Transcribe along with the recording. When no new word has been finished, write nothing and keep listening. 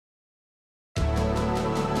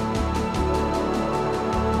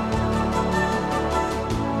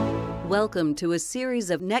Welcome to a series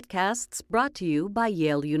of netcasts brought to you by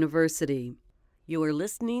Yale University. You are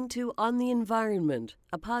listening to On the Environment,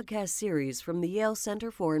 a podcast series from the Yale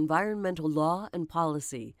Center for Environmental Law and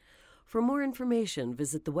Policy. For more information,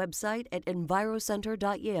 visit the website at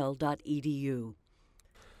envirocenter.yale.edu.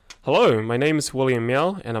 Hello, my name is William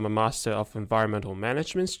Miao, and I'm a Master of Environmental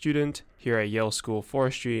Management student here at Yale School of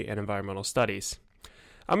Forestry and Environmental Studies.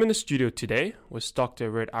 I'm in the studio today with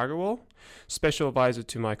Dr. Rit Aggarwala, Special Advisor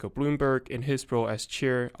to Michael Bloomberg in his role as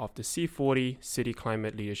Chair of the C40 City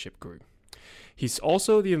Climate Leadership Group. He's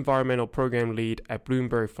also the Environmental Program Lead at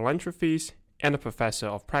Bloomberg Philanthropies and a Professor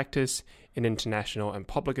of Practice in International and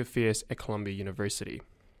Public Affairs at Columbia University.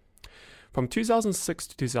 From 2006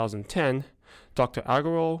 to 2010, Dr.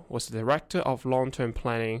 Aggarwala was the Director of Long-Term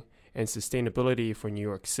Planning and Sustainability for New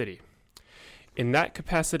York City. In that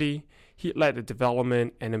capacity, he led the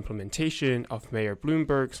development and implementation of Mayor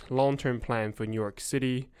Bloomberg's long-term plan for New York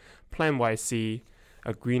City, PlaNYC,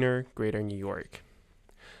 a greener, greater New York.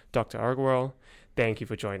 Dr. Aggarwala, thank you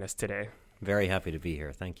for joining us today. Very happy to be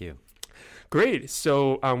here. Thank you. Great.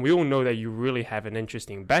 So we all know that you really have an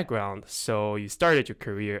interesting background. So you started your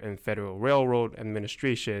career in Federal Railroad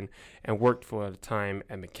Administration and worked for a time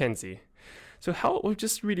at McKinsey. So we'd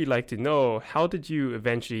just really like to know, how did you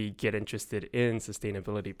eventually get interested in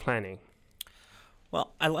sustainability planning?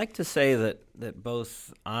 Well, I like to say that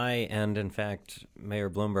both I and, in fact, Mayor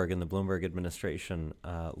Bloomberg and the Bloomberg administration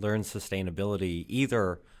learned sustainability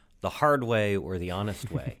either the hard way or the honest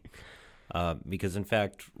way. Because, in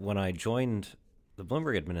fact, when I joined the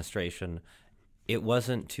Bloomberg administration, it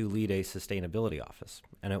wasn't to lead a sustainability office,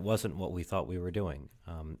 and it wasn't what we thought we were doing.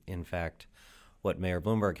 In fact, what Mayor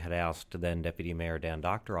Bloomberg had asked then Deputy Mayor Dan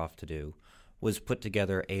Doctoroff to do was put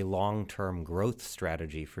together a long-term growth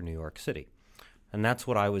strategy for New York City. And that's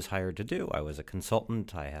what I was hired to do. I was a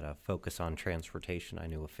consultant. I had a focus on transportation. I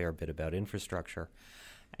knew a fair bit about infrastructure.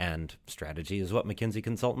 And strategy is what McKinsey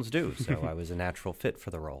consultants do, so I was a natural fit for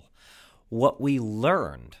the role. What we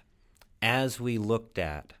learned as we looked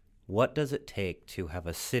at what does it take to have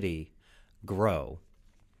a city grow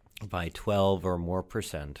by 12 or more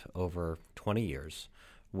 % over 20 years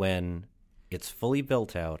when it's fully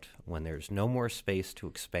built out, when there's no more space to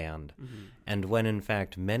expand, and when, in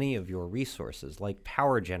fact, many of your resources, like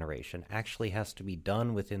power generation, actually has to be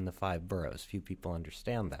done within the 5 boroughs. Few people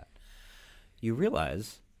understand that. You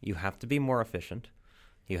realize you have to be more efficient,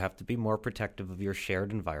 you have to be more protective of your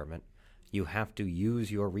shared environment, you have to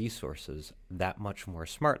use your resources that much more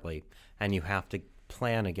smartly, and you have to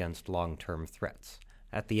plan against long-term threats.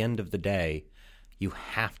 At the end of the day, you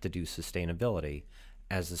have to do sustainability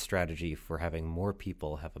as a strategy for having more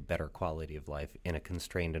people have a better quality of life in a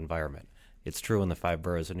constrained environment. It's true in the 5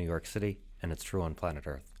 boroughs of New York City, and it's true on planet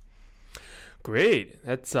Earth. Great.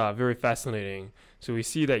 That's very fascinating. So we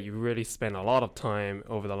see that you really spent a lot of time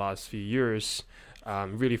over the last few years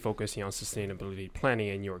really focusing on sustainability planning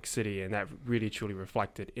in New York City, and that really truly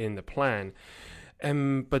reflected in the plan.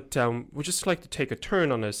 But we'd just like to take a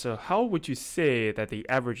turn on this. So how would you say that the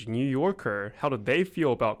average New Yorker, how do they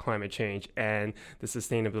feel about climate change and the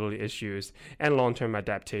sustainability issues and long-term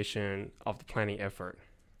adaptation of the planning effort?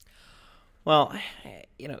 Well,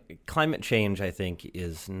 climate change, I think,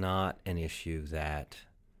 is not an issue that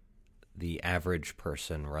the average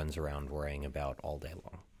person runs around worrying about all day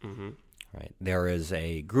long. Mm-hmm. Right? There is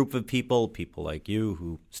a group of people like you,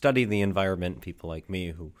 who study the environment, people like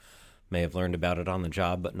me who may have learned about it on the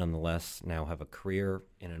job, but nonetheless now have a career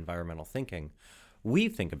in environmental thinking. We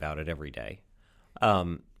think about it every day.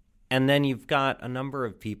 And then you've got a number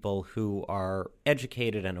of people who are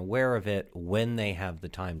educated and aware of it when they have the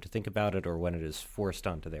time to think about it or when it is forced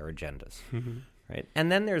onto their agendas. Mm-hmm. Right? And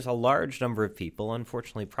then there's a large number of people,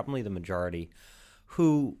 unfortunately probably the majority,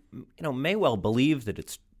 who may well believe that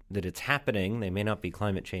it's happening. They may not be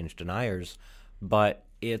climate change deniers, but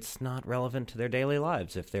it's not relevant to their daily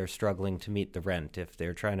lives if they're struggling to meet the rent, if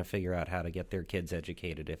they're trying to figure out how to get their kids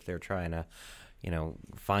educated, if they're trying to,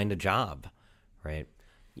 find a job, right?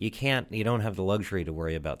 You don't have the luxury to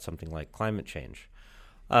worry about something like climate change.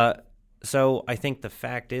 So I think the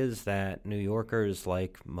fact is that New Yorkers,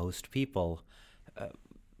 like most people,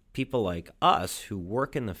 people like us who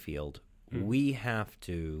work in the field, we have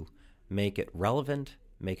to make it relevant,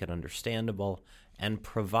 make it understandable, and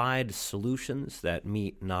provide solutions that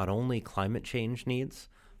meet not only climate change needs,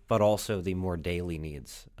 but also the more daily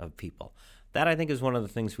needs of people. That, I think, is one of the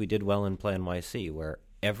things we did well in PlaNYC, where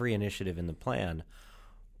every initiative in the plan,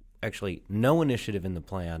 actually no initiative in the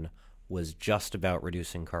plan was just about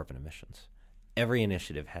reducing carbon emissions. Every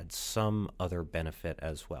initiative had some other benefit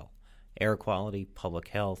as well. Air quality, public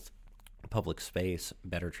health, public space,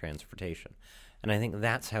 better transportation. And I think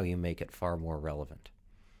that's how you make it far more relevant.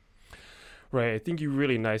 Right. I think you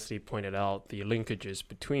really nicely pointed out the linkages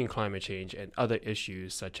between climate change and other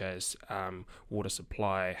issues such as water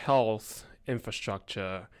supply, health,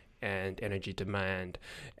 infrastructure, and energy demand,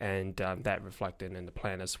 and that reflected in the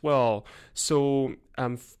plan as well. So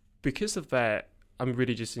because of that, I'm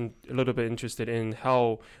really just a little bit interested in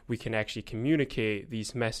how we can actually communicate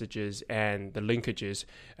these messages and the linkages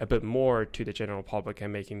a bit more to the general public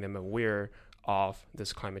and making them aware of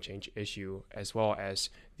this climate change issue, as well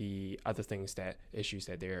as the other issues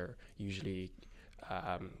that they're usually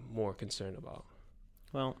more concerned about.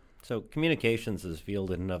 Well, so communications is a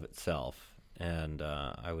field in and of itself, and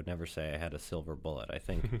I would never say I had a silver bullet. I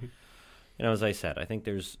think, as I said, I think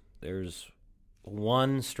there's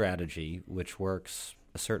one strategy which works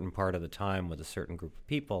a certain part of the time with a certain group of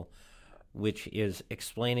people, which is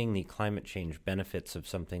explaining the climate change benefits of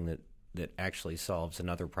something that actually solves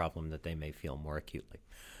another problem that they may feel more acutely.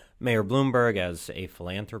 Mayor Bloomberg, as a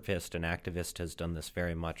philanthropist and activist, has done this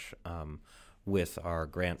very much with our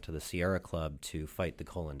grant to the Sierra Club to fight the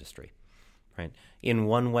coal industry. Right? In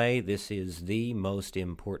one way, this is the most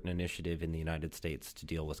important initiative in the United States to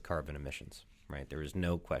deal with carbon emissions. Right? There is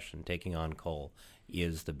no question. Taking on coal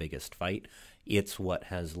is the biggest fight. It's what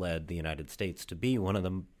has led the United States to be one of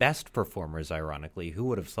the best performers, ironically. Who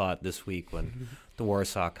would have thought this week when the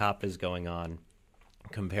Warsaw COP is going on,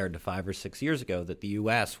 compared to 5 or 6 years ago, that the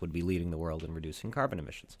U.S. would be leading the world in reducing carbon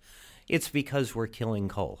emissions? It's because we're killing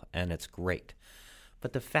coal, and it's great.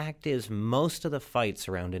 But the fact is, most of the fights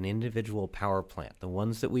around an individual power plant, the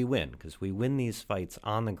ones that we win, because we win these fights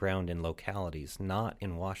on the ground in localities, not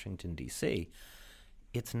in Washington, D.C.,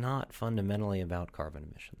 it's not fundamentally about carbon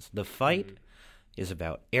emissions. The fight is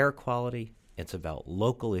about air quality, it's about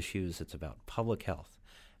local issues, it's about public health.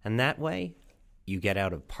 And that way, you get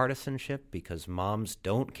out of partisanship because moms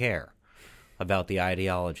don't care about the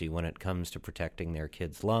ideology when it comes to protecting their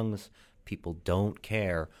kids' lungs. People don't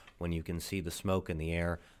care when you can see the smoke in the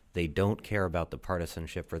air. They don't care about the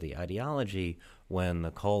partisanship or the ideology when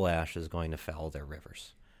the coal ash is going to foul their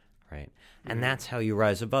rivers, right? And that's how you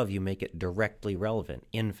rise above. You make it directly relevant.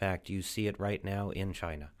 In fact, you see it right now in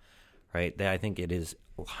China, right? I think it is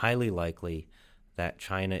highly likely that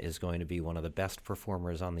China is going to be one of the best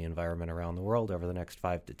performers on the environment around the world over the next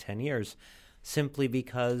 5 to 10 years, simply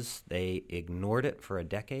because they ignored it for a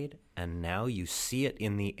decade, and now you see it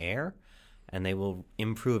in the air, and they will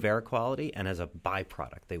improve air quality, and as a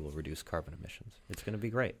byproduct, they will reduce carbon emissions. It's going to be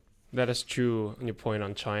great. That is true on your point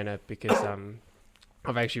on China, because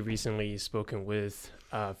I've actually recently spoken with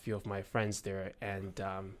a few of my friends there, and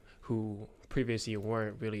who previously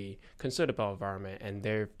weren't really concerned about environment, and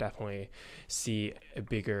they definitely see a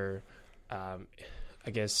bigger,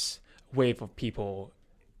 wave of people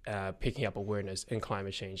picking up awareness in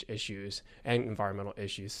climate change issues and environmental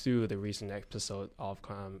issues through the recent episode of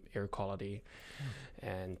air quality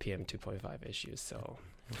and PM 2.5 issues. So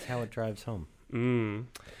that's how it drives home.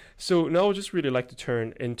 So now I'd just really like to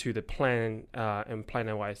turn into the plan and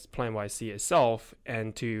PlaNYC itself,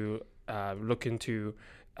 and to look into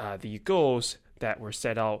the goals that were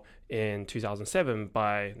set out in 2007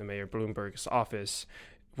 by the Mayor Bloomberg's office,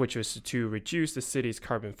 which was to reduce the city's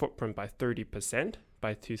carbon footprint by 30%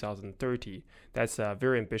 by 2030. That's a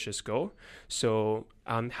very ambitious goal. So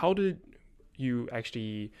how did you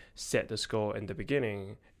actually set this goal in the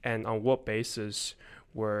beginning, and on what basis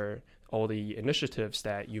were all the initiatives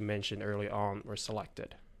that you mentioned early on were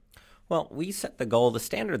selected? Well, we set the goal. The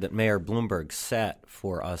standard that Mayor Bloomberg set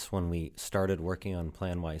for us when we started working on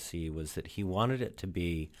PlaNYC was that he wanted it to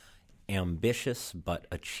be ambitious but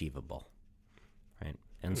achievable, right?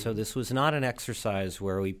 And so this was not an exercise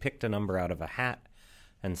where we picked a number out of a hat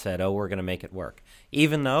and said, oh, we're going to make it work.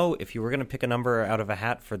 Even though if you were going to pick a number out of a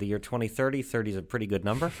hat for the year 2030, 30 is a pretty good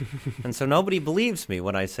number. And so nobody believes me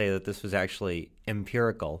when I say that this was actually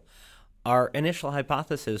empirical. Our initial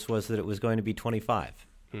hypothesis was that it was going to be 25.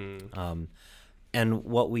 And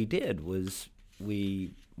what we did was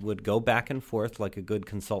we would go back and forth like a good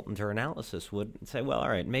consultant or analysis would and say, well, all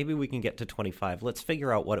right, maybe we can get to 25. Let's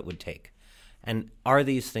figure out what it would take. And are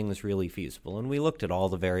these things really feasible? And we looked at all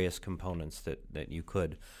the various components that you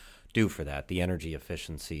could do for that: the energy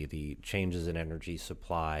efficiency, the changes in energy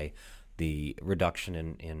supply, the reduction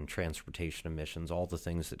in transportation emissions, all the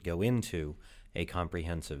things that go into a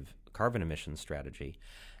comprehensive carbon emission strategy.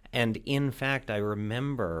 And in fact, I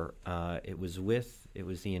remember it was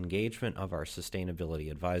the engagement of our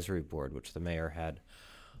Sustainability Advisory Board, which the mayor had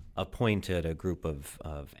appointed a group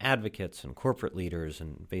of advocates and corporate leaders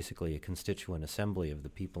and basically a constituent assembly of the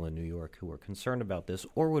people in New York who were concerned about this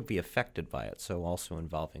or would be affected by it, so also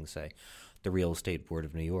involving, say, the Real Estate Board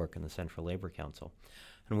of New York and the Central Labor Council.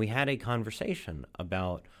 And we had a conversation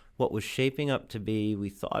about what was shaping up to be, we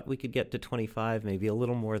thought we could get to 25, maybe a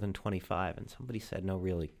little more than 25, and somebody said, no,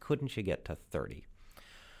 really, couldn't you get to 30?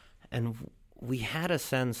 And we had a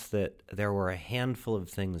sense that there were a handful of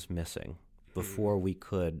things missing before we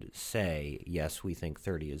could say, yes, we think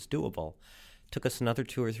 30 is doable. It took us another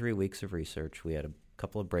 2 or 3 weeks of research. We had a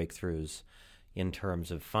couple of breakthroughs in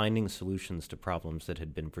terms of finding solutions to problems that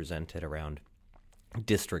had been presented around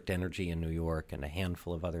district energy in New York and a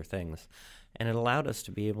handful of other things. And it allowed us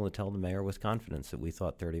to be able to tell the mayor with confidence that we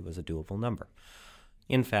thought 30 was a doable number.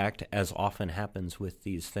 In fact, as often happens with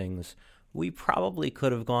these things, we probably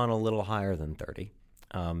could have gone a little higher than 30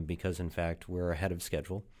 because, in fact, we're ahead of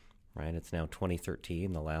schedule. Right, it's now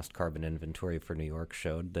 2013. The last carbon inventory for New York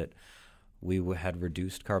showed that we had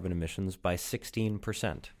reduced carbon emissions by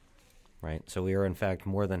 16%. Right, so we are in fact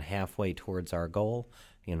more than halfway towards our goal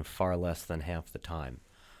in far less than half the time.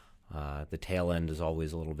 The tail end is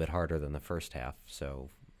always a little bit harder than the first half, so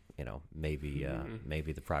maybe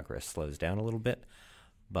the progress slows down a little bit.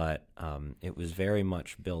 But it was very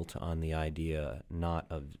much built on the idea not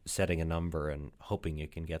of setting a number and hoping you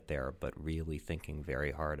can get there, but really thinking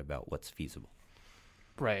very hard about what's feasible.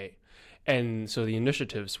 Right. And so the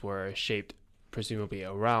initiatives were shaped presumably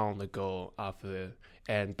around the goal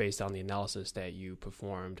and based on the analysis that you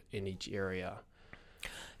performed in each area.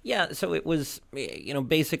 Yeah, so it was,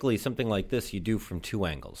 basically something like this you do from two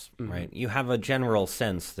angles, right? You have a general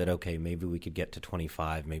sense that, okay, maybe we could get to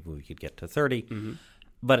 25, maybe we could get to 30.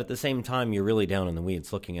 But at the same time, you're really down in the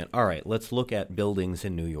weeds looking at, all right, let's look at buildings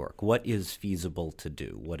in New York. What is feasible to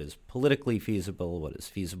do? What is politically feasible? What is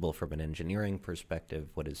feasible from an engineering perspective?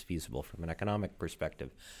 What is feasible from an economic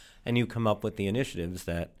perspective? And you come up with the initiatives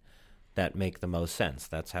that make the most sense.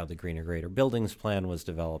 That's how the Greener Greater Buildings Plan was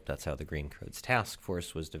developed. That's how the Green Codes Task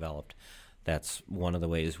Force was developed. That's one of the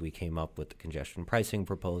ways we came up with the congestion pricing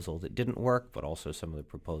proposal that didn't work, but also some of the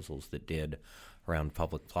proposals that did around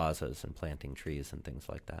public plazas and planting trees and things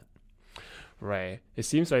like that. Right. It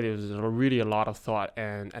seems like there's really a lot of thought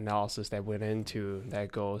and analysis that went into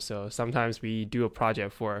that goal. So sometimes we do a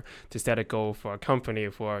project to set a goal for a company,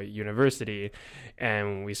 for a university,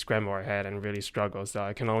 and we scramble our head and really struggle. So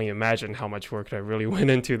I can only imagine how much work that really went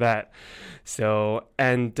into that. So,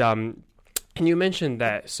 and you mentioned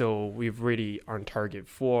that, so we've really on target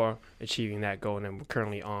for achieving that goal, and we're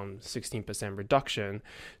currently on 16% reduction.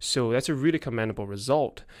 So that's a really commendable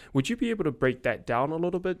result. Would you be able to break that down a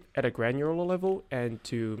little bit at a granular level and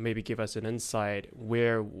to maybe give us an insight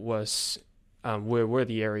where were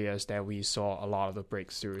the areas that we saw a lot of the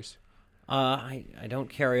breakthroughs? I don't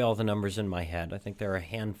carry all the numbers in my head. I think there are a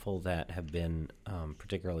handful that have been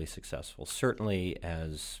particularly successful. Certainly,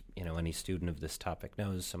 as any student of this topic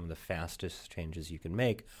knows, some of the fastest changes you can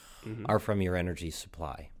make are from your energy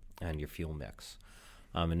supply and your fuel mix.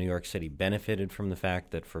 And New York City benefited from the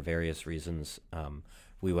fact that for various reasons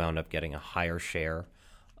we wound up getting a higher share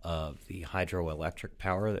of the hydroelectric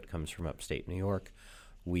power that comes from upstate New York.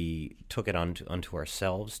 We took it onto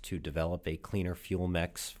ourselves to develop a cleaner fuel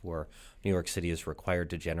mix for New York City is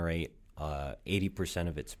required to generate 80%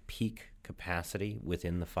 of its peak capacity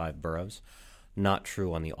within the 5 boroughs. Not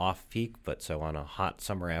true on the off-peak, but so on a hot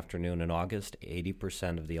summer afternoon in August,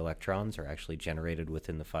 80% of the electrons are actually generated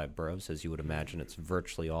within the 5 boroughs. As you would imagine, it's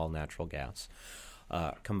virtually all natural gas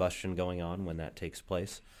combustion going on when that takes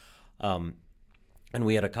place. And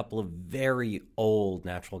we had a couple of very old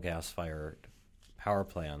natural gas-fired power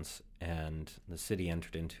plants, and the city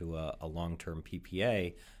entered into a long-term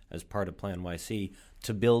PPA as part of PlaNYC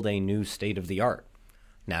to build a new state-of-the-art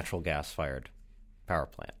natural gas-fired power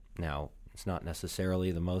plant. Now, it's not necessarily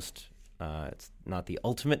it's not the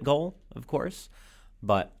ultimate goal, of course,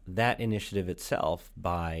 but that initiative itself,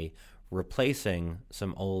 by replacing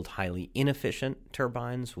some old, highly inefficient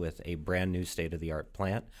turbines with a brand new state-of-the-art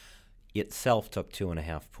plant, itself took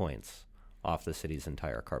 2.5 points off the city's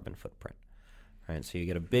entire carbon footprint. Right, so you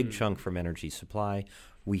get a big chunk from energy supply.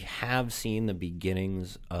 We have seen the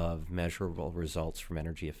beginnings of measurable results from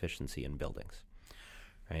energy efficiency in buildings.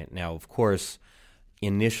 Right? Now, of course,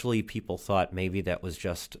 initially people thought maybe that was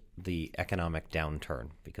just the economic downturn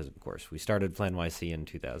because, of course, we started PlaNYC in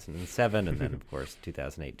 2007, and then, of course,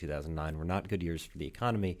 2008, 2009 were not good years for the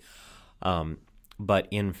economy. But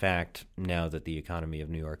in fact, now that the economy of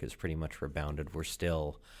New York is pretty much rebounded, we're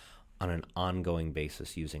still on an ongoing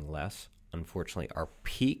basis using less. Unfortunately, our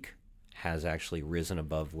peak has actually risen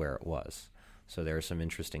above where it was. So there are some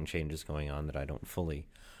interesting changes going on that I don't fully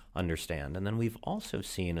understand. And then we've also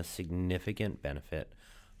seen a significant benefit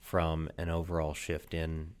from an overall shift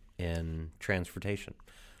in transportation,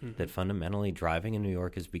 that fundamentally driving in New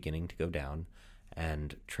York is beginning to go down,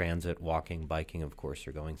 and transit, walking, biking, of course,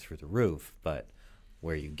 are going through the roof. But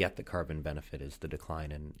where you get the carbon benefit is the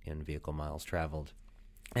decline in vehicle miles traveled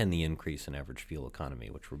and the increase in average fuel economy,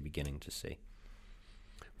 which we're beginning to see.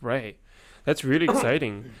 Right. That's really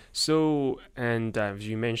exciting. So, and as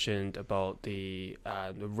you mentioned about the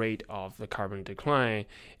rate of the carbon decline,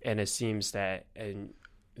 and it seems that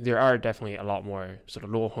there are definitely a lot more sort of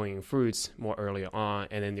low-hanging fruits more earlier on,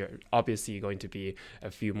 and then there are obviously going to be a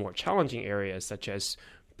few more challenging areas, such as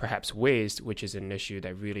perhaps waste, which is an issue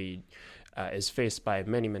that really is faced by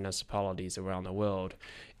many municipalities around the world.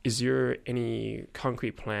 Is there any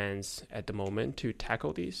concrete plans at the moment to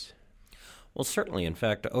tackle these? Well, certainly. In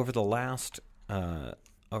fact, over the last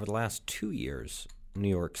 2 years, New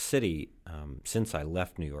York City, since I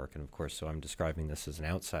left New York, and of course, so I'm describing this as an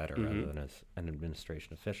outsider rather than as an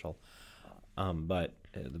administration official, but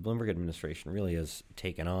the Bloomberg administration really has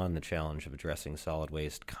taken on the challenge of addressing solid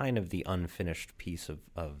waste, kind of the unfinished piece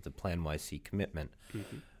of the PlaNYC commitment.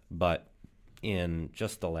 But in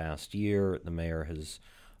just the last year, the mayor has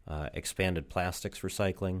expanded plastics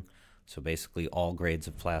recycling. So basically all grades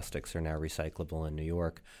of plastics are now recyclable in New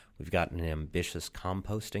York. We've got an ambitious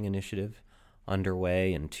composting initiative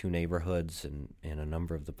underway in 2 neighborhoods and in a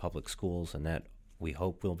number of the public schools, and that we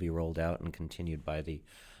hope will be rolled out and continued by the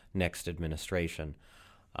next administration.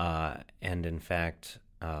 And in fact,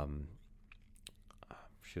 there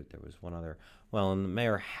was one other. Well, and the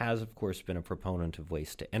mayor has, of course, been a proponent of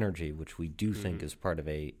waste to energy, which we do think is part of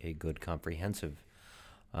a good comprehensive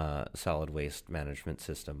solid waste management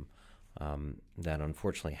system that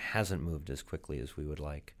unfortunately hasn't moved as quickly as we would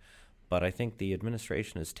like. But I think the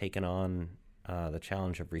administration has taken on the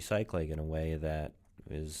challenge of recycling in a way that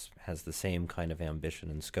has the same kind of ambition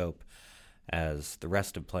and scope as the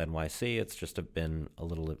rest of PlaNYC. It's just been a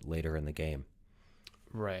little bit later in the game.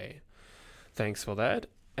 Right. Thanks for that.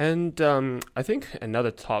 And I think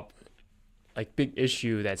another big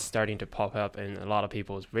issue that's starting to pop up in a lot of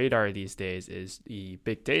people's radar these days is the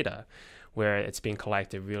big data, where it's being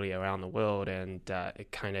collected really around the world, and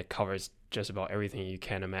it kind of covers just about everything you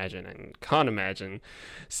can imagine and can't imagine.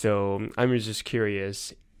 So I'm just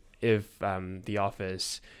curious if the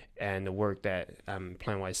office and the work that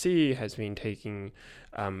PlaNYC has been taking,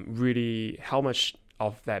 really how much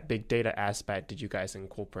of that big data aspect did you guys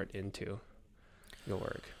incorporate into your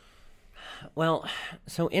work? Well,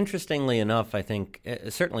 so interestingly enough, I think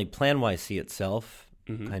certainly PlaNYC itself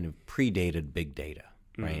kind of predated big data,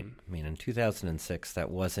 right? I mean, in 2006,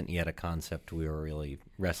 that wasn't yet a concept we were really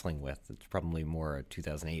wrestling with. It's probably more a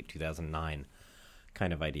 2008, 2009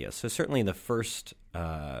 kind of idea. So certainly the first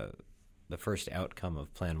outcome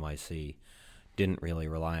of PlaNYC didn't really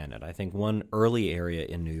rely on it. I think one early area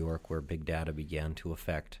in New York where big data began to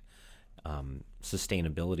affect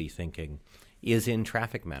sustainability thinking is in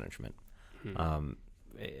traffic management.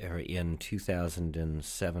 In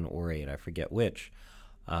 2007 or 8, I forget which,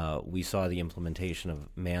 we saw the implementation of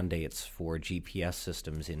mandates for GPS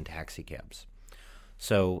systems in taxi cabs.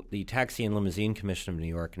 So the Taxi and Limousine Commission of New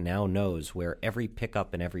York now knows where every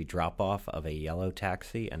pickup and every drop-off of a yellow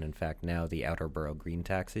taxi, and in fact now the outer borough green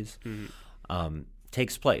taxis,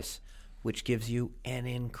 takes place, which gives you an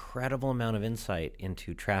incredible amount of insight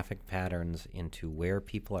into traffic patterns, into where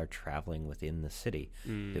people are traveling within the city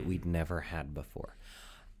that we'd never had before.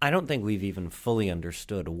 I don't think we've even fully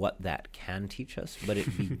understood what that can teach us, but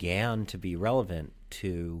it began to be relevant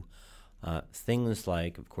to things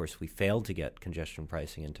like, of course, we failed to get congestion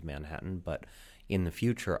pricing into Manhattan, but in the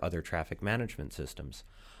future, other traffic management systems.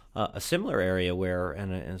 A similar area where,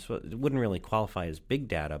 and so it wouldn't really qualify as big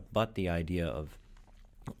data, but the idea of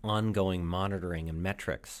ongoing monitoring and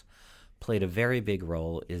metrics played a very big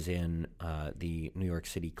role is in the New York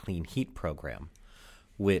City Clean Heat program,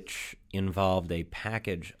 which involved a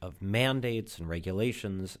package of mandates and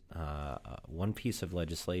regulations, one piece of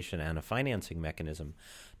legislation, and a financing mechanism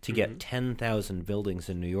to get 10,000 buildings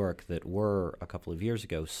in New York that were, a couple of years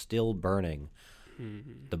ago, still burning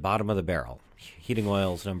the bottom of the barrel. Heating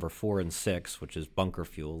oils number 4 and 6, which is bunker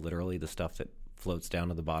fuel, literally the stuff that floats down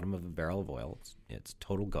to the bottom of a barrel of oil. It's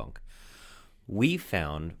total gunk. We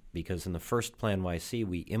found, because in the first PlaNYC,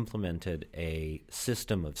 we implemented a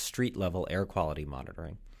system of street-level air quality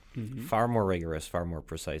monitoring, far more rigorous, far more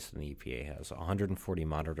precise than the EPA has, 140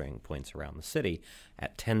 monitoring points around the city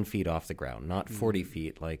at 10 feet off the ground, not 40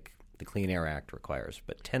 feet like the Clean Air Act requires,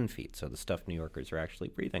 but 10 feet, so the stuff New Yorkers are actually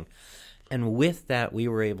breathing. And with that, we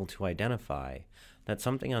were able to identify that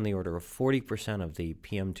something on the order of 40% of the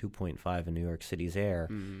PM 2.5 in New York City's air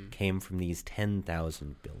came from these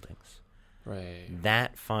 10,000 buildings. Right.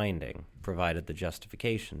 That finding provided the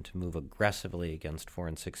justification to move aggressively against 4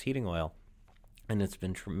 and 6 heating oil, and it's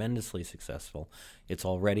been tremendously successful. It's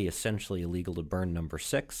already essentially illegal to burn number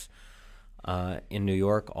 6. In New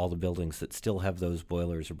York, all the buildings that still have those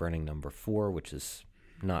boilers are burning number 4, which is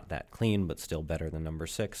not that clean, but still better than number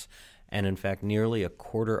 6. And in fact, nearly a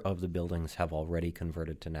quarter of the buildings have already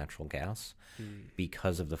converted to natural gas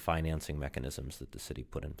because of the financing mechanisms that the city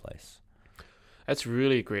put in place. That's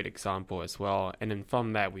really a great example as well. And then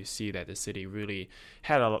from that, we see that the city really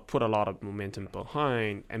had put a lot of momentum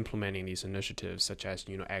behind implementing these initiatives, such as,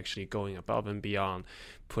 actually going above and beyond,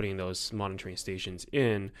 putting those monitoring stations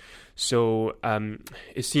in. So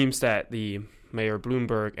it seems that the Mayor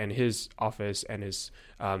Bloomberg and his office and his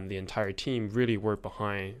the entire team really worked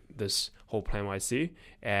behind this whole PlaNYC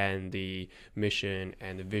and the mission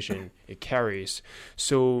and the vision it carries.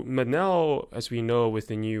 So, but now, as we know, with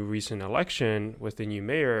the new recent election, with the new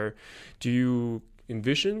mayor, do you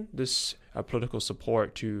envision this political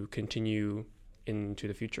support to continue into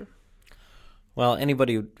the future? Well,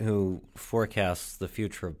 anybody who forecasts the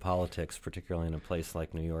future of politics, particularly in a place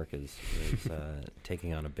like New York, is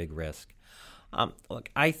taking on a big risk. Look,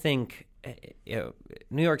 I think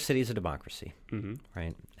New York City is a democracy,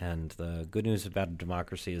 right? And the good news about a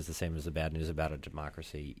democracy is the same as the bad news about a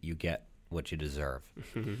democracy. You get what you deserve.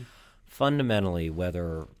 Fundamentally,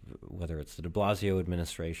 whether it's the de Blasio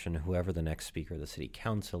administration, whoever the next speaker of the city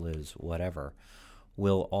council is, whatever,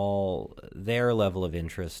 will all their level of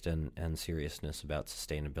interest and seriousness about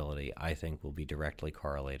sustainability, I think, will be directly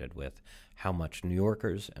correlated with how much New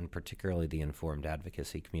Yorkers, and particularly the informed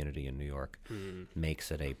advocacy community in New York, makes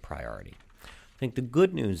it a priority. I think the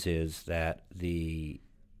good news is that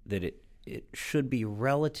it should be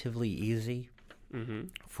relatively easy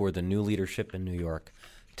for the new leadership in New York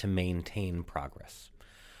to maintain progress.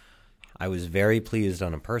 I was very pleased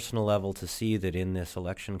on a personal level to see that in this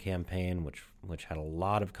election campaign, which had a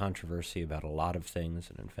lot of controversy about a lot of things,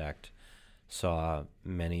 and in fact saw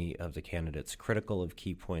many of the candidates critical of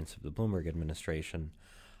key points of the Bloomberg administration,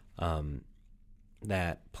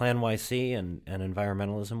 that PlaNYC and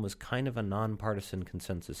environmentalism was kind of a nonpartisan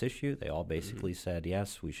consensus issue. They all basically said,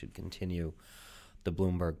 yes, we should continue the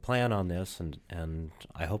Bloomberg plan on this, and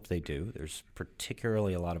I hope they do. There's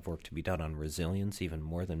particularly a lot of work to be done on resilience, even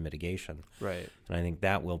more than mitigation. Right. And I think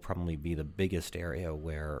that will probably be the biggest area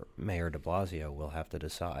where Mayor de Blasio will have to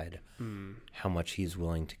decide how much he's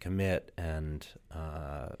willing to commit, and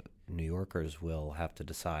New Yorkers will have to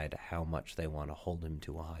decide how much they want to hold him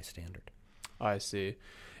to a high standard. I see.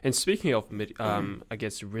 And speaking of, I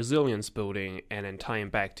guess, resilience building, and then tying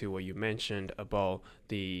back to what you mentioned about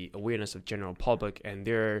the awareness of general public and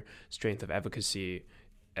their strength of advocacy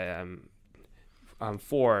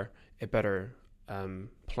for a better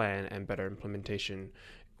plan and better implementation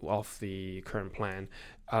of the current plan,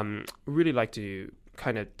 really like to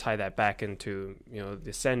kind of tie that back into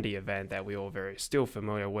the Sandy event that we all very still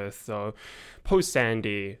familiar with. So post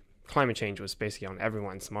Sandy, climate change was basically on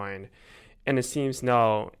everyone's mind. And it seems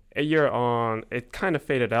now, a year on, it kind of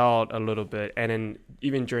faded out a little bit. And then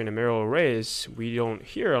even during the mayoral race, we don't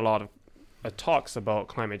hear a lot of talks about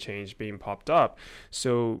climate change being popped up.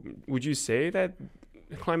 So would you say that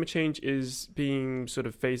climate change is being sort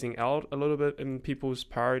of phasing out a little bit in people's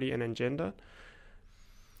priority and agenda?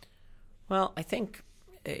 Well, I think,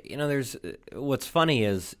 there's what's funny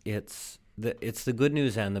is it's the good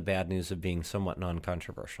news and the bad news of being somewhat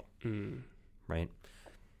non-controversial, right?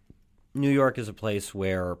 New York is a place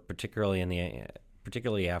where, particularly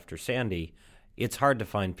after Sandy, it's hard to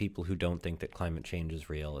find people who don't think that climate change is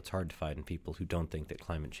real. It's hard to find people who don't think that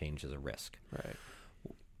climate change is a risk. Right.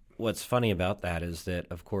 What's funny about that is that,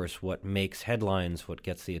 of course, what makes headlines, what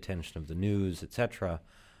gets the attention of the news, etc.,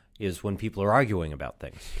 is when people are arguing about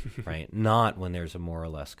things, right? Not when there's a more or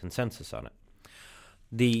less consensus on it.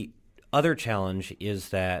 The other challenge is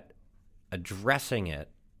that addressing it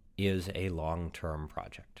is a long-term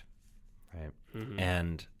project. Right.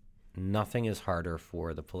 And nothing is harder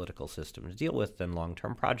for the political system to deal with than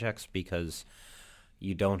long-term projects, because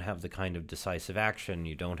you don't have the kind of decisive action,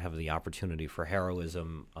 you don't have the opportunity for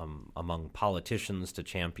heroism among politicians to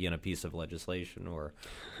champion a piece of legislation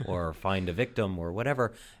or find a victim or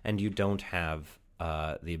whatever, and you don't have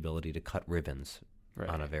the ability to cut ribbons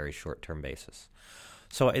on a very short-term basis.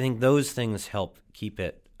 So I think those things help keep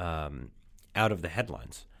it out of the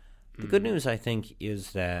headlines. The good news, I think,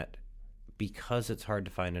 is that because it's hard to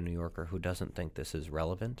find a New Yorker who doesn't think this is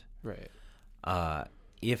relevant,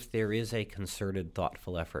 if there is a concerted,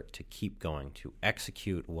 thoughtful effort to keep going, to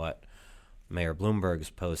execute what Mayor Bloomberg's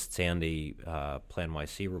post-Sandy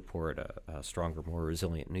PlaNYC report, a Stronger, More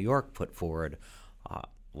Resilient New York, put forward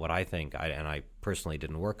what I think, and I personally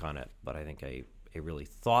didn't work on it, but I think a really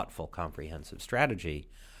thoughtful, comprehensive strategy,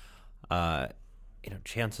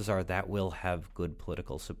 chances are that will have good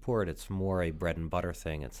political support. It's more a bread and butter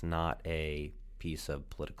thing. It's not a piece of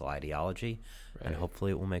political ideology, and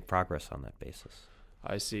hopefully it will make progress on that basis.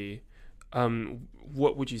 I see.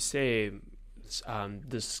 What would you say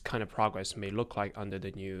this kind of progress may look like under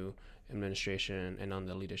the new administration and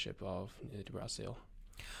under the leadership of de Brazil?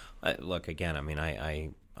 Look, again, I mean,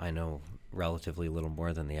 I know relatively little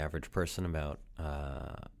more than the average person about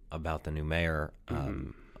the new mayor.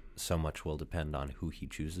 So much will depend on who he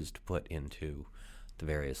chooses to put into the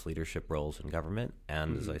various leadership roles in government,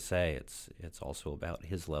 and as I say, it's also about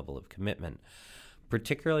his level of commitment,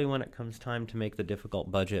 particularly when it comes time to make the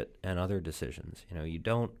difficult budget and other decisions. You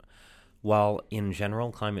don't. While in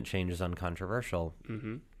general climate change is uncontroversial,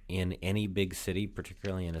 in any big city,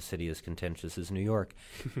 particularly in a city as contentious as New York,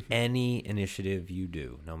 any initiative you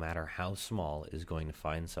do, no matter how small, is going to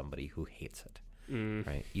find somebody who hates it.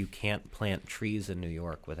 Right? You can't plant trees in New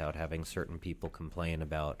York without having certain people complain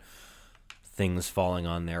about things falling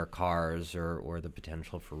on their cars or the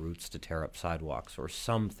potential for roots to tear up sidewalks or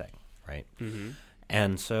something, right?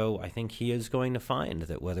 And so I think he is going to find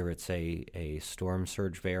that whether it's a storm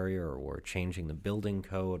surge barrier or changing the building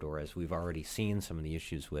code, or as we've already seen some of the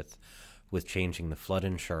issues with changing the flood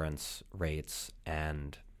insurance rates,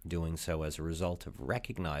 and doing so as a result of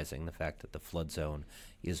recognizing the fact that the flood zone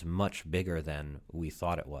is much bigger than we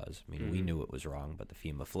thought it was. I mean, we knew it was wrong, but the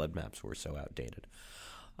FEMA flood maps were so outdated.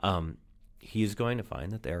 He's going to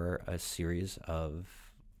find that there are a series of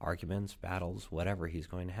arguments, battles, whatever he's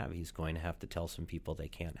going to have. He's going to have to tell some people they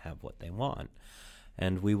can't have what they want.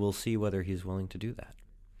 And we will see whether he's willing to do that.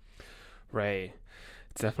 Right.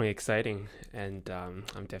 It's definitely exciting. And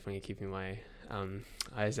I'm definitely keeping my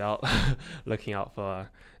eyes out, looking out for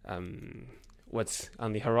what's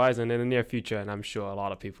on the horizon in the near future. And I'm sure a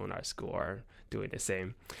lot of people in our school are doing the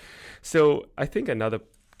same. So I think another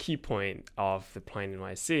key point of the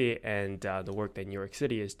PlaNYC and the work that New York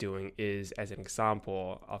City is doing is as an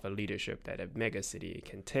example of a leadership that a megacity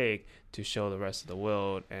can take to show the rest of the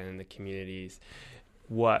world and the communities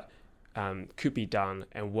what could be done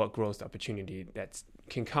and what growth opportunity that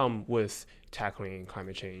can come with tackling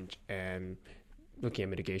climate change and looking at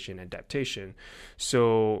mitigation and adaptation.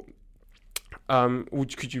 So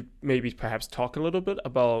could you maybe perhaps talk a little bit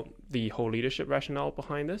about the whole leadership rationale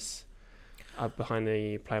behind this? Behind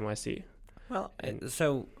the PlaNYC? Well,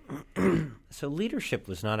 so leadership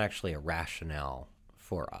was not actually a rationale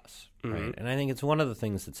for us, right? And I think it's one of the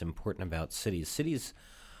things that's important about cities. Cities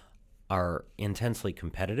are intensely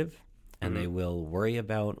competitive, and they will worry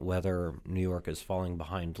about whether New York is falling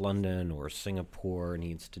behind London or Singapore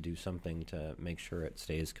needs to do something to make sure it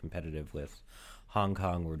stays competitive with Hong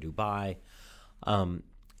Kong or Dubai.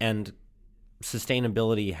 And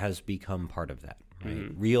sustainability has become part of that.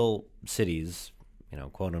 Right? Real cities,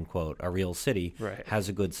 quote unquote, a real city has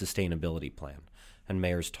a good sustainability plan. And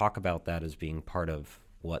mayors talk about that as being part of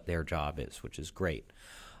what their job is, which is great.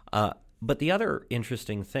 But the other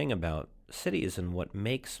interesting thing about cities and what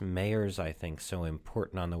makes mayors, I think, so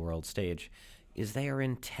important on the world stage is they are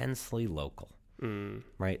intensely local.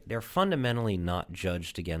 Right? They're fundamentally not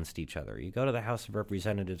judged against each other. You go to the House of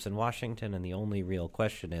Representatives in Washington, and the only real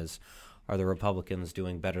question is, are the Republicans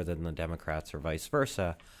doing better than the Democrats or vice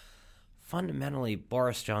versa? Fundamentally,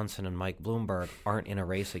 Boris Johnson and Mike Bloomberg aren't in a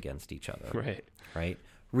race against each other. Right?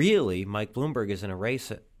 Really, Mike Bloomberg is in a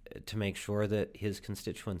race to make sure that his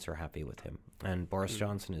constituents are happy with him. And Boris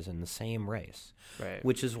Johnson is in the same race,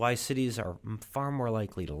 which is why cities are far more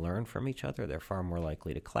likely to learn from each other. They're far more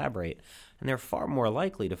likely to collaborate, and they're far more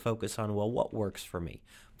likely to focus on, well, what works for me?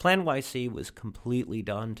 PlaNYC was completely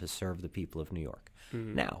done to serve the people of New York.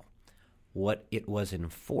 Now, what it was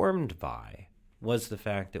informed by was the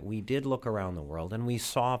fact that we did look around the world and we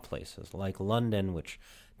saw places like London, which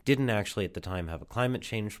didn't actually at the time have a climate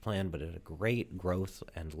change plan, but had a great growth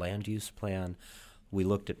and land use plan. We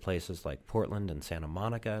looked at places like Portland and Santa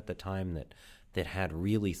Monica at the time that had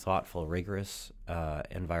really thoughtful, rigorous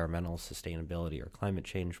environmental sustainability or climate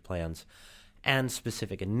change plans, and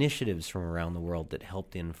specific initiatives from around the world that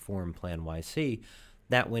helped inform PlaNYC.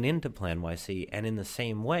 That went into PlaNYC, and in the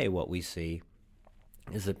same way, what we see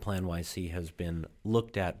is that PlaNYC has been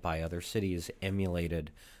looked at by other cities,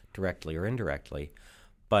 emulated directly or indirectly.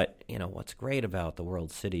 But, what's great about the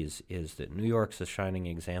world cities is that New York's a shining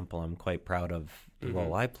example. I'm quite proud of the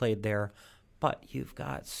role I played there. But you've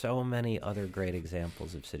got so many other great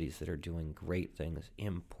examples of cities that are doing great things,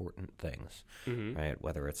 important things, right?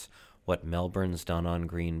 Whether it's what Melbourne's done on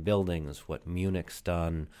green buildings, what Munich's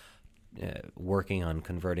done, working on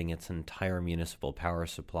converting its entire municipal power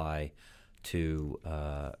supply to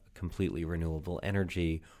completely renewable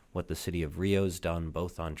energy, what the city of Rio's done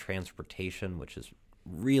both on transportation, which is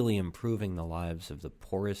really improving the lives of the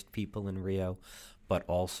poorest people in Rio, but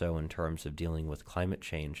also in terms of dealing with climate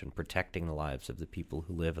change and protecting the lives of the people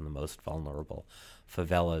who live in the most vulnerable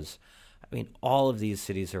favelas. I mean, all of these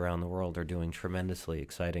cities around the world are doing tremendously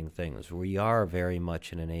exciting things. We are very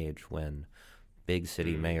much in an age when big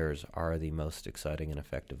city mayors are the most exciting and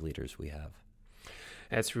effective leaders we have.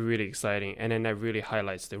 That's really exciting. And then that really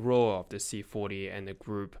highlights the role of the C40 and the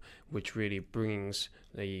group, which really brings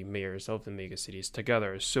the mayors of the megacities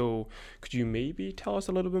together. So could you maybe tell us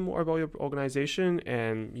a little bit more about your organization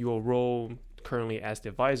and your role currently as the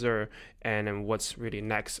advisor, and then what's really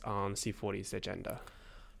next on C40's agenda?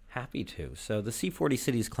 Happy to. So the C40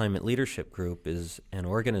 Cities Climate Leadership Group is an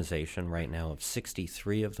organization right now of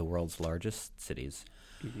 63 of the world's largest cities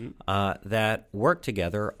that work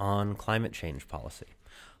together on climate change policy.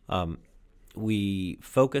 We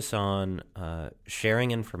focus on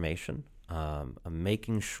sharing information,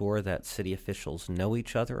 making sure that city officials know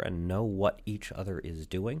each other and know what each other is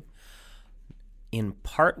doing. In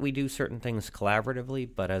part, we do certain things collaboratively,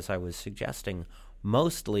 but as I was suggesting,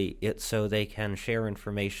 mostly it's so they can share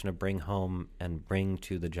information to bring home and bring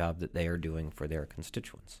to the job that they are doing for their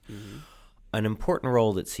constituents. An important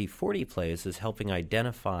role that C40 plays is helping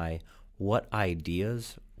identify what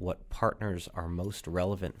ideas, what partners are most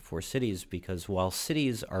relevant for cities, because while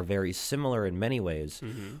cities are very similar in many ways,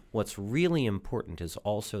 what's really important is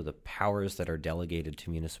also the powers that are delegated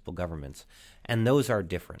to municipal governments, and those are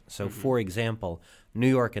different. So, for example, New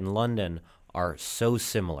York and London are so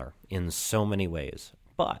similar in so many ways,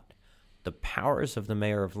 but the powers of the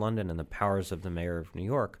mayor of London and the powers of the mayor of New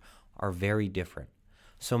York are very different.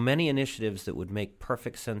 So many initiatives that would make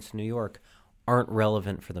perfect sense in New York aren't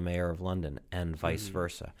relevant for the mayor of London, and vice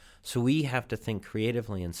versa. So we have to think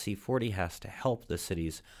creatively, and C40 has to help the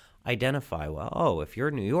cities identify, well, if you're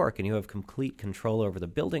in New York and you have complete control over the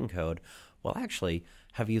building code, well, actually,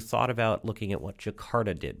 have you thought about looking at what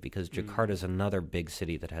Jakarta did? Because Jakarta is another big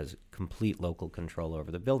city that has complete local control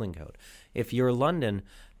over the building code. If you're London,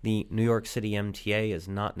 the New York City MTA is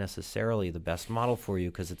not necessarily the best model for you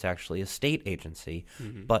because it's actually a state agency,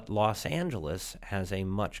 but Los Angeles has a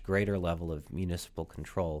much greater level of municipal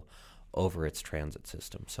control over its transit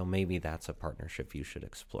system. So maybe that's a partnership you should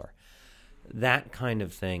explore. That kind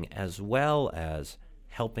of thing, as well as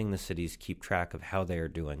helping the cities keep track of how they are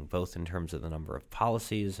doing, both in terms of the number of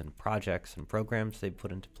policies and projects and programs they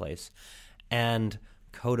put into place, and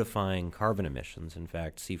codifying carbon emissions. In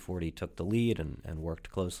fact, C40 took the lead and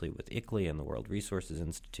worked closely with ICLEI and the World Resources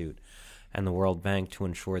Institute and the World Bank to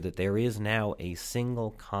ensure that there is now a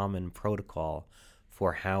single common protocol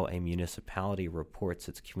for how a municipality reports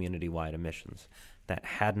its community-wide emissions. That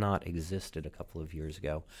had not existed a couple of years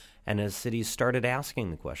ago. And as cities started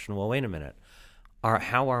asking the question, well, wait a minute,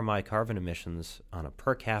 how are my carbon emissions on a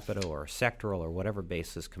per capita or sectoral or whatever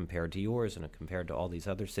basis compared to yours and compared to all these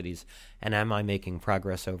other cities, and am I making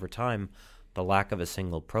progress over time? The lack of a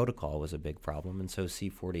single protocol was a big problem, and so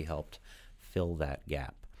C40 helped fill that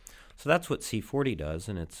gap. So that's what C40 does,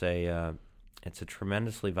 and it's a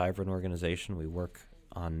tremendously vibrant organization. We work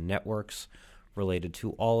on networks related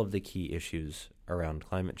to all of the key issues around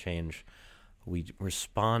climate change. We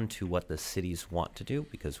respond to what the cities want to do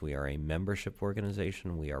because we are a membership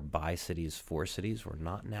organization. We are by cities for cities. We're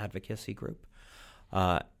not an advocacy group.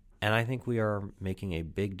 And I think we are making a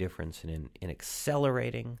big difference in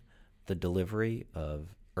accelerating the delivery of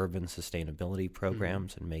urban sustainability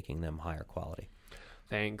programs and making them higher quality.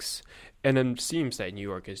 Thanks. And then it seems that New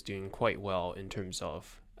York is doing quite well in terms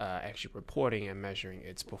of actually reporting and measuring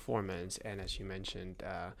its performance. And as you mentioned,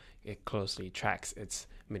 it closely tracks its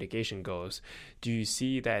mitigation goals. Do you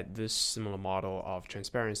see that this similar model of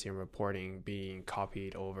transparency and reporting being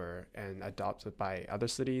copied over and adopted by other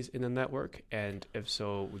cities in the network? And if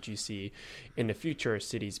so, would you see in the future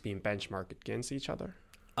cities being benchmarked against each other?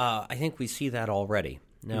 I think we see that already.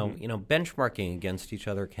 Now, benchmarking against each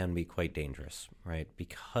other can be quite dangerous, right?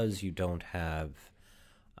 Because you don't have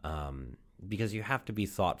because you have to be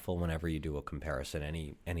thoughtful whenever you do a comparison.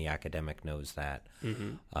 Any academic knows that.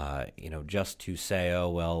 Just to say, oh,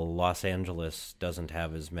 well, Los Angeles doesn't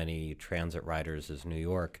have as many transit riders as New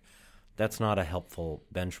York, that's not a helpful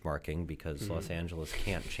benchmarking because Los Angeles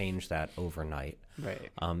can't change that overnight. Right.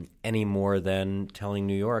 Any more than telling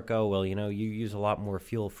New York, oh, well, you use a lot more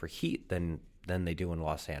fuel for heat than than they do in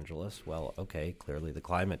Los Angeles. Well, okay, clearly the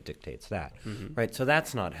climate dictates that, right? So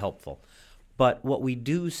that's not helpful. But what we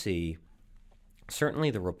do see,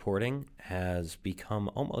 certainly the reporting has become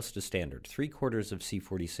almost a standard. 3/4 of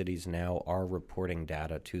C40 cities now are reporting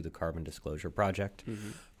data to the Carbon Disclosure Project,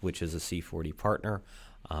 which is a C40 partner,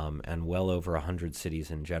 and well over 100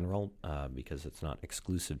 cities in general, because it's not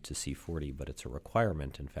exclusive to C40, but it's a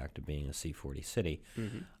requirement, in fact, of being a C40 city.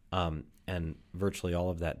 And virtually all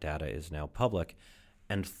of that data is now public.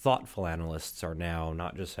 And thoughtful analysts are now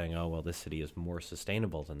not just saying, oh, well, this city is more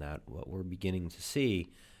sustainable than that. What we're beginning to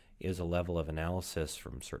see is a level of analysis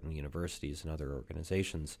from certain universities and other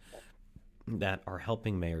organizations that are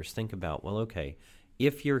helping mayors think about, well, okay,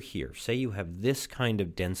 if you're here, say you have this kind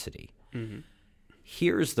of density,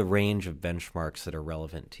 here's the range of benchmarks that are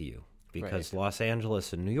relevant to you. Because Los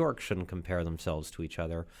Angeles and New York shouldn't compare themselves to each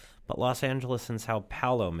other, but Los Angeles and Sao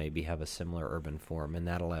Paulo maybe have a similar urban form, and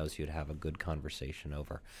that allows you to have a good conversation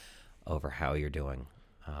over how you're doing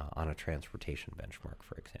on a transportation benchmark,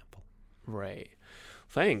 for example. Right.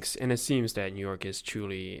 Thanks. And it seems that New York is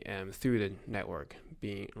truly, through the network,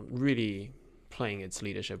 being really playing its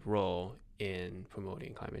leadership role in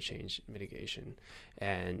promoting climate change mitigation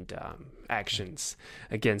and actions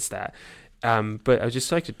against that. But I'd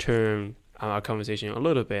just like to turn our conversation a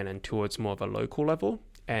little bit and towards more of a local level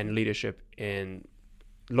and leadership in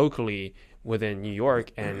locally within New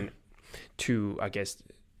York, and to, I guess,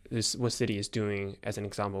 this what city is doing as an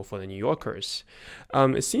example for the New Yorkers.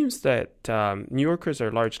 It seems that New Yorkers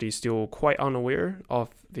are largely still quite unaware of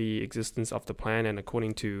the existence of the plan, and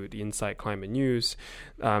according to the Inside Climate News,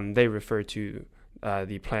 they refer to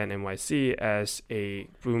the PlaNYC as a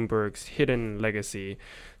Bloomberg's hidden legacy.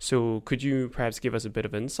 So could you perhaps give us a bit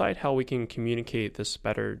of insight how we can communicate this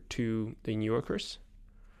better to the New Yorkers?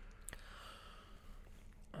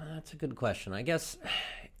 That's a good question. I guess,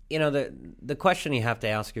 the question you have to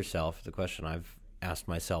ask yourself, the question I've asked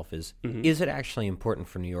myself is it actually important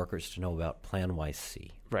for New Yorkers to know about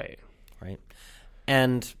PlaNYC? Right.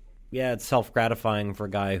 And yeah, it's self-gratifying for a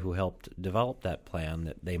guy who helped develop that plan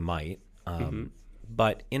that they might.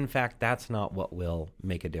 But in fact, that's not what will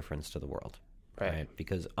make a difference to the world, right?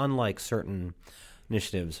 Because unlike certain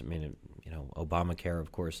initiatives, Obamacare,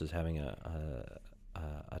 of course, is having a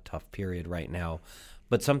tough period right now,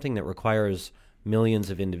 but something that requires millions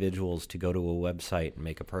of individuals to go to a website and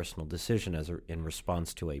make a personal decision in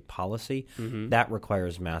response to a policy, that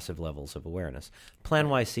requires massive levels of awareness.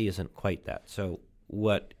 PlaNYC isn't quite that. So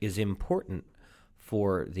what is important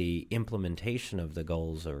for the implementation of the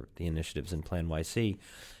goals or the initiatives in PlaNYC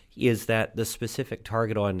is that the specific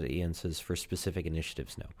target audiences for specific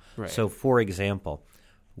initiatives know. Right. So, for example,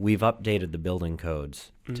 we've updated the building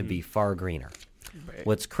codes to be far greener. Right.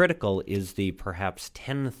 What's critical is the perhaps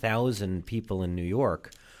 10,000 people in New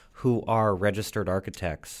York who are registered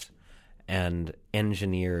architects and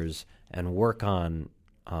engineers and work on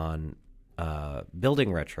building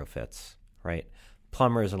retrofits, right?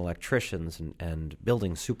 Plumbers and electricians and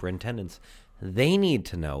building superintendents, they need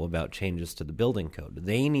to know about changes to the building code.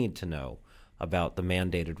 They need to know about the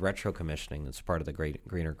mandated retro-commissioning that's part of the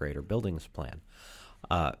Greener Greater Buildings Plan.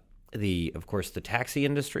 Of course, the taxi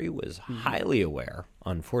industry was highly aware,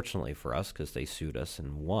 unfortunately for us, because they sued us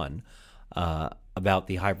and won, about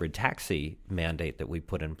the hybrid taxi mandate that we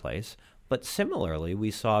put in place. But similarly, we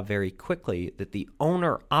saw very quickly that the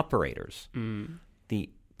owner-operators, the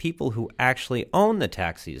people who actually own the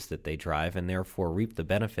taxis that they drive and therefore reap the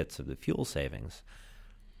benefits of the fuel savings,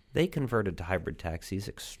 they converted to hybrid taxis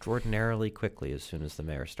extraordinarily quickly as soon as the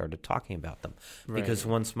mayor started talking about them. Because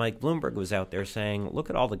once Mike Bloomberg was out there saying, look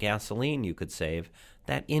at all the gasoline you could save,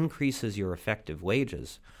 that increases your effective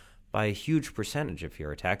wages by a huge percentage if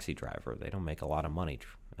you're a taxi driver. They don't make a lot of money,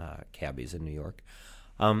 cabbies in New York.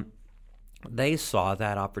 They saw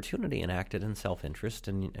that opportunity and acted in self-interest,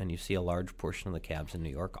 and you see a large portion of the cabs in New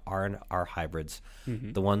York are hybrids.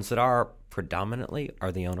 The ones that are predominantly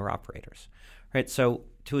are the owner-operators. Right? So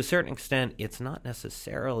to a certain extent, it's not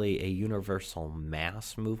necessarily a universal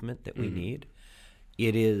mass movement that we need.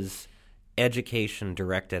 It is education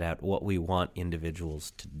directed at what we want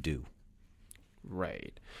individuals to do.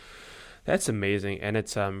 Right. That's amazing, and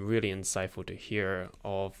it's really insightful to hear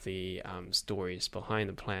all of the stories behind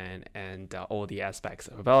the plan and all the aspects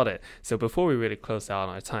about it. So before we really close out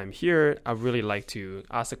our time here, I'd really like to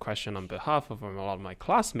ask a question on behalf of a lot of my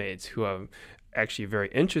classmates who are actually very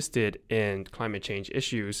interested in climate change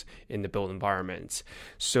issues in the built environment.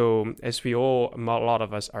 So as a lot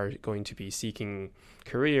of us are going to be seeking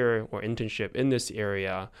career or internship in this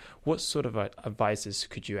area, what sort of advices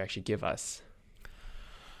could you actually give us?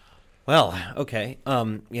 Well, okay.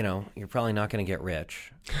 You're probably not going to get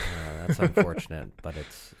rich. That's unfortunate, but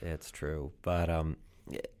it's true. But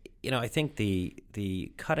I think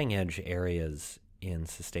the cutting edge areas in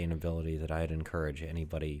sustainability that I'd encourage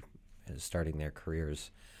anybody starting their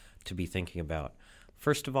careers to be thinking about.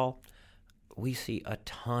 First of all, we see a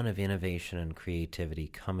ton of innovation and creativity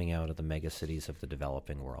coming out of the megacities of the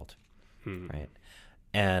developing world, right?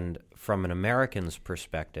 And from an American's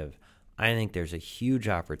perspective, I think there's a huge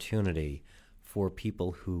opportunity for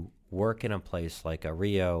people who work in a place like a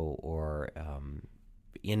Rio or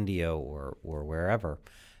India or wherever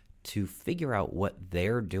to figure out what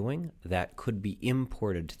they're doing that could be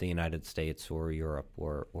imported to the United States or Europe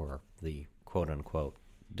or the quote-unquote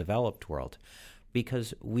developed world,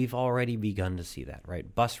 because we've already begun to see that,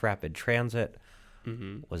 right? Bus rapid transit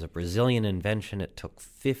was a Brazilian invention. It took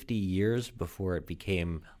 50 years before it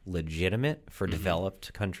became legitimate for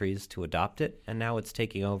developed countries to adopt it, and now it's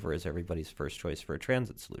taking over as everybody's first choice for a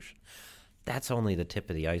transit solution. That's only the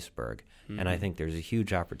tip of the iceberg, and I think there's a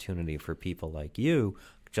huge opportunity for people like you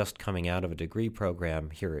just coming out of a degree program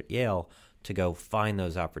here at Yale to go find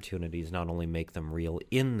those opportunities, not only make them real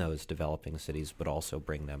in those developing cities, but also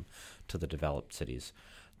bring them to the developed cities.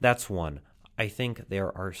 That's one. I think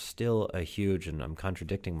there are still a huge, and I'm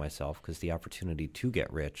contradicting myself because the opportunity to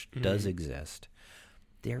get rich does exist.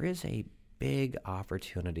 There is a big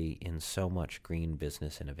opportunity in so much green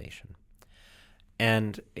business innovation.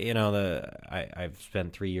 And, I've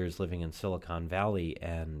spent 3 years living in Silicon Valley,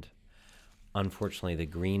 and unfortunately, the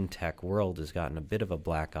green tech world has gotten a bit of a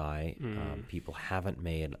black eye. People haven't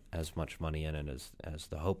made as much money in it as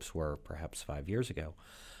the hopes were perhaps 5 years ago.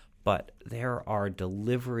 But there are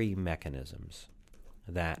delivery mechanisms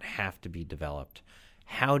that have to be developed.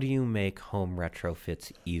 How do you make home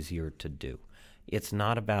retrofits easier to do? It's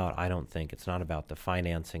not about, I don't think, it's not about the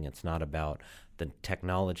financing. It's not about the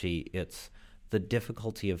technology. It's the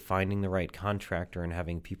difficulty of finding the right contractor and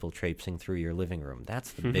having people traipsing through your living room.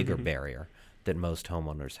 That's the bigger barrier that most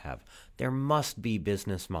homeowners have. There must be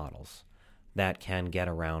business models that can get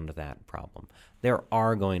around that problem. There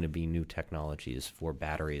are going to be new technologies for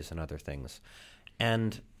batteries and other things.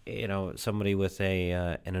 And, somebody with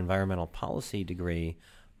an environmental policy degree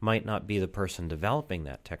might not be the person developing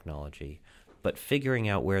that technology, but figuring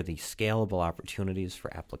out where the scalable opportunities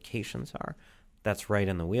for applications are, that's right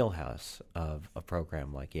in the wheelhouse of a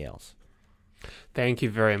program like Yale's. Thank you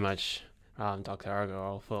very much, Dr.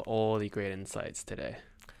 Aggarwala, for all the great insights today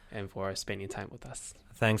and for spending time with us.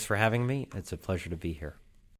 Thanks for having me. It's a pleasure to be here.